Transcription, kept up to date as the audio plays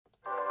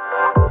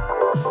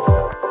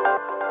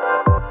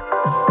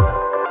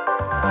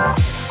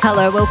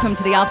Hello, welcome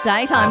to the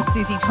update. I'm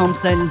Susie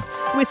Thompson.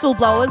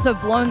 Whistleblowers have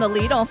blown the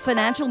lid off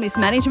financial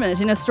mismanagement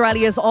in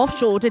Australia's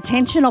offshore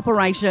detention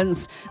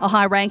operations. A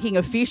high-ranking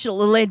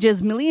official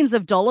alleges millions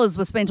of dollars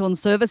were spent on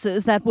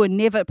services that were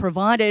never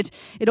provided.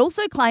 It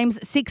also claims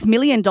 $6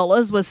 million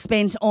was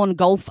spent on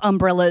golf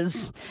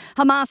umbrellas.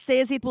 Hamas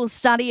says it will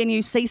study a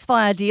new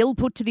ceasefire deal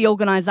put to the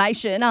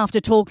organisation after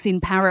talks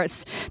in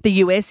Paris. The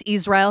US,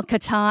 Israel,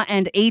 Qatar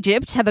and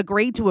Egypt have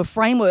agreed to a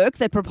framework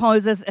that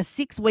proposes a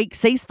 6-week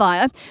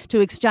ceasefire to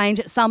exchange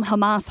some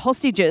Hamas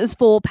hostages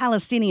for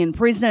Palestinian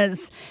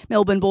prisoners.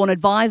 Melbourne-born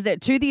advisor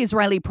to the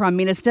Israeli Prime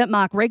Minister,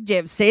 Mark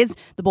Reggev, says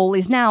the ball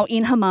is now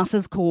in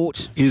Hamas's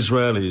court.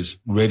 Israel is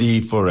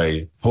ready for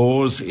a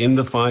pause in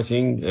the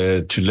fighting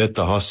to let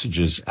the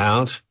hostages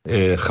out.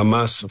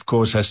 Hamas, of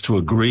course, has to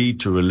agree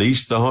to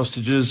release the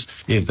hostages.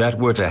 If that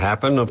were to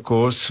happen, of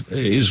course,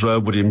 Israel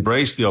would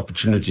embrace the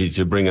opportunity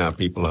to bring our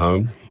people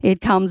home.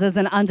 It comes as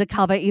an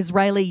undercover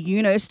Israeli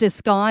unit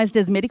disguised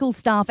as medical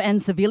staff and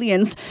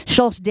civilians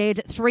shot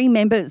dead 3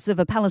 members of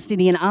a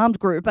Palestinian armed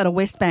group at a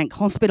West Bank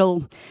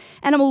hospital.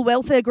 Animal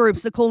welfare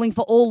groups are calling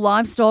for all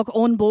livestock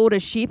on board a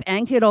ship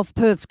anchored off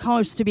Perth's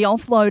coast to be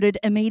offloaded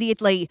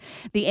immediately.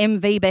 The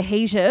MV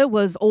Bahia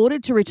was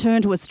ordered to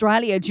return to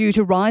Australia due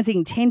to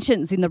rising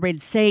tensions in the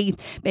Red Sea.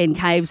 Ben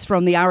Caves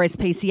from the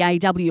RSPCA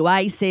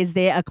WA says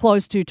there are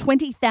close to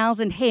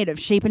 20,000 head of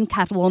sheep and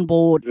cattle on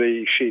board.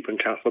 The sheep and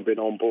cattle have been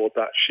on board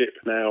that ship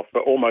now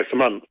for almost a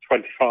month,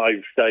 25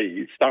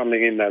 days,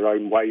 standing in their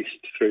own waste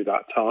through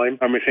that time.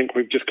 And we think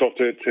we've just got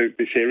to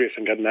be serious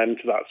and get an end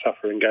to that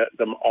suffering, get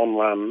them on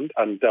land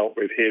and dealt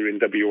with here in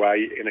WA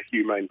in a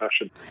humane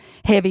fashion.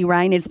 Heavy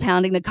rain is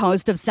pounding the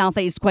coast of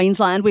southeast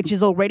Queensland, which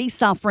is already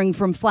suffering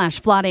from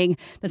flash flooding.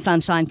 The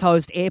Sunshine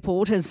Coast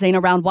Airport has seen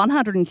around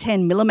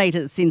 110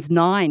 millimetres since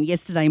 9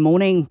 yesterday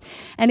morning.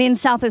 And in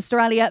South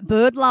Australia,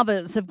 bird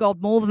lovers have got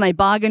more than they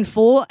bargained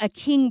for. A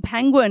king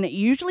penguin,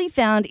 usually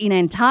found in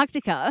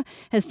Antarctica,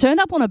 has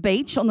turned up on a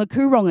beach on the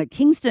Coorong at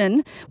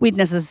Kingston.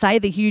 Witnesses say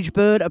the huge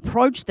bird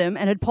approached them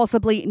and had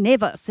possibly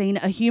never seen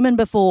a human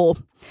before.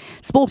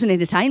 Sport and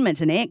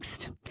entertainment are next.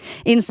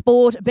 In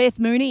sport, Beth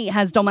Mooney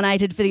has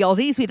dominated for the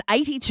Aussies with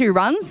 82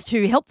 runs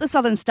to help the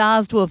Southern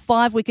Stars to a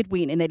 5-wicket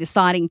win in their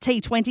deciding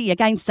T20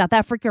 against South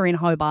Africa in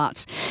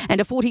Hobart. And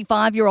a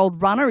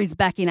 45-year-old runner is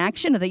back in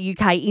action at the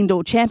UK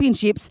Indoor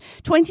Championships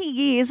 20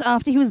 years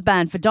after he was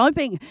banned for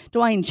doping.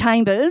 Dwayne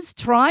Chambers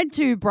tried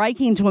to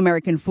break into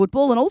American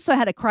football and also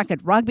had a crack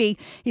at rugby.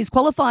 He's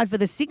qualified for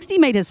the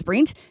 60-metre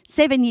sprint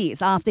 7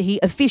 years after he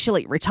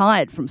officially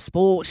retired from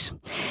sport.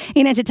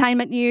 In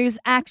entertainment news,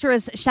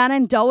 actress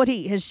Shannon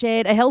Doherty has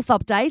shared a health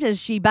update as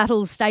she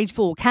battles stage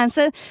 4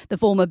 cancer. The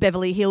former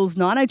Beverly Hills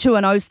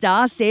 90210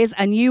 star says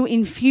a new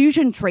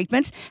infusion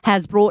treatment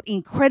has brought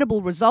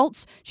incredible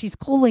results. She's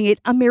calling it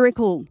a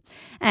miracle.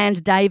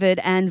 And David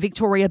and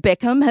Victoria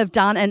Beckham have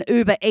done an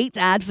Uber Eats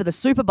ad for the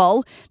Super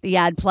Bowl. The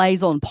ad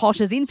plays on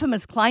Posh's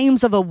infamous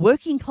claims of a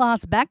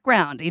working-class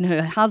background in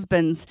her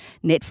husband's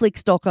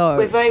Netflix doco.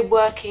 We're very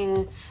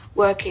working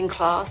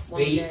class.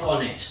 Be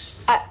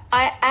honest.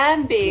 I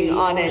am being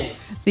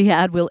honest. The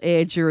ad will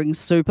air during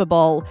Super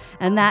Bowl.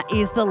 And that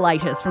is the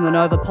latest from the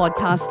Nova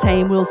podcast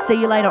team. We'll see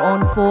you later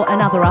on for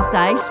another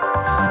update.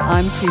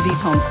 I'm Susie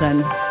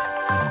Thompson.